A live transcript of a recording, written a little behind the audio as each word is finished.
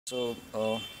So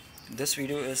this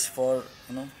video is for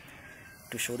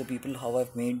to show the people how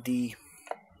I've made the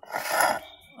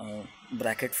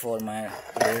bracket for my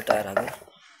rear tire hugger.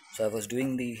 So I was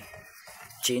doing the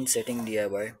chain setting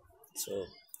DIY, so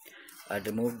I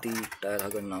removed the tire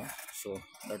hugger now, so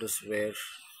that is where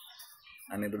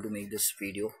I'm able to make this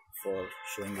video for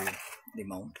showing you the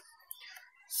mount.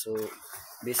 So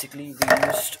basically we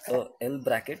used a L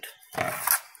bracket.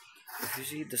 If you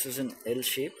see, this is an L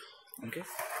shape. Okay,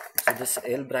 so this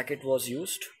L bracket was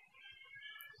used.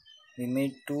 We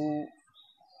made two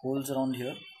holes around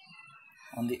here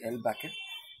on the L bracket.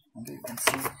 Okay, you can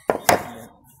see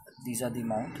these are the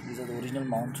mount. These are the original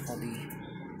mounts for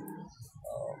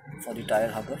the tire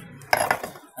hugger,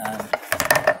 and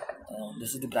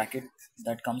this is the bracket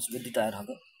that comes with the tire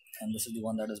hugger, and this is the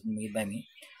one that has been made by me.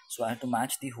 So I had to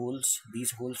match the holes,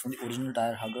 these holes from the original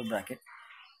tire hugger bracket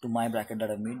to my bracket that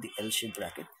I've made, the L-shaped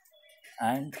bracket.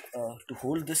 And to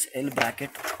hold this L bracket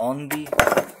on the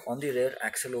rear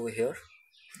axle over here,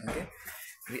 okay,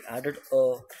 we added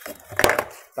a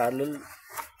parallel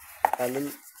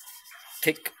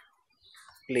thick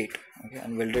plate, okay,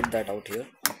 and welded that out here.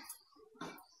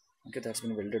 Okay, that's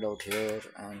been welded out here,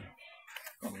 and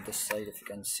from this side, if you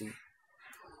can see,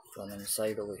 from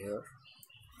inside over here,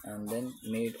 and then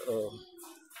made a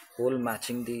hole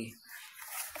matching the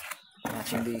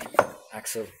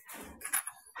axle.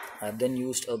 I've then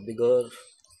used a bigger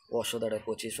washer that I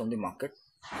purchased from the market,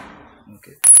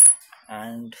 okay,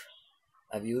 and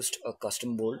I've used a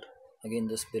custom bolt. Again,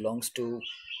 this belongs to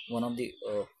one of the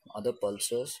other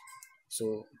pulsars.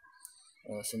 So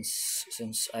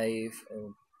since I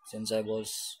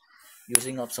was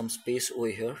using up some space over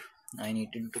here, I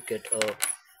needed to get a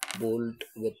bolt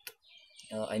with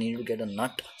I needed to get a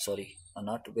nut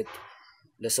with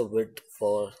lesser width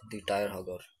for the tire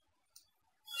hugger.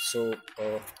 So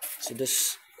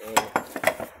this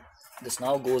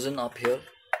now goes in up here.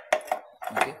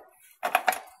 Okay,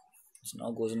 this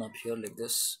now goes in up here like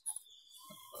this.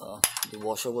 The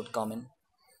washer would come in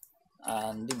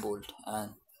and the bolt,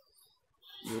 and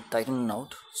you tighten it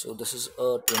out. So this is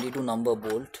a 22 number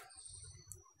bolt.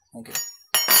 Okay,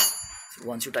 so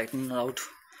once you tighten it out,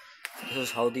 this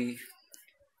is how the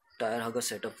tire hugger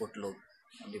setup would look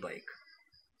on the bike.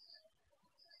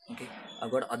 Okay,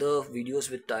 I've got other videos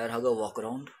with tire hugger walk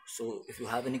around, so if you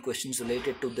have any questions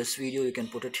related to this video, you can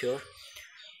put it here,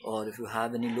 or if you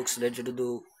have any looks related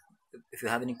to if you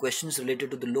have any questions related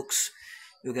to the looks,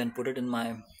 you can put it in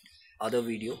my other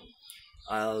video.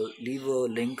 I'll leave a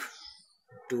link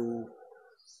to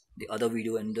the other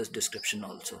video in this description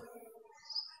also.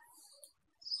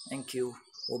 Thank you,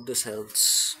 hope this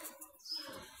helps.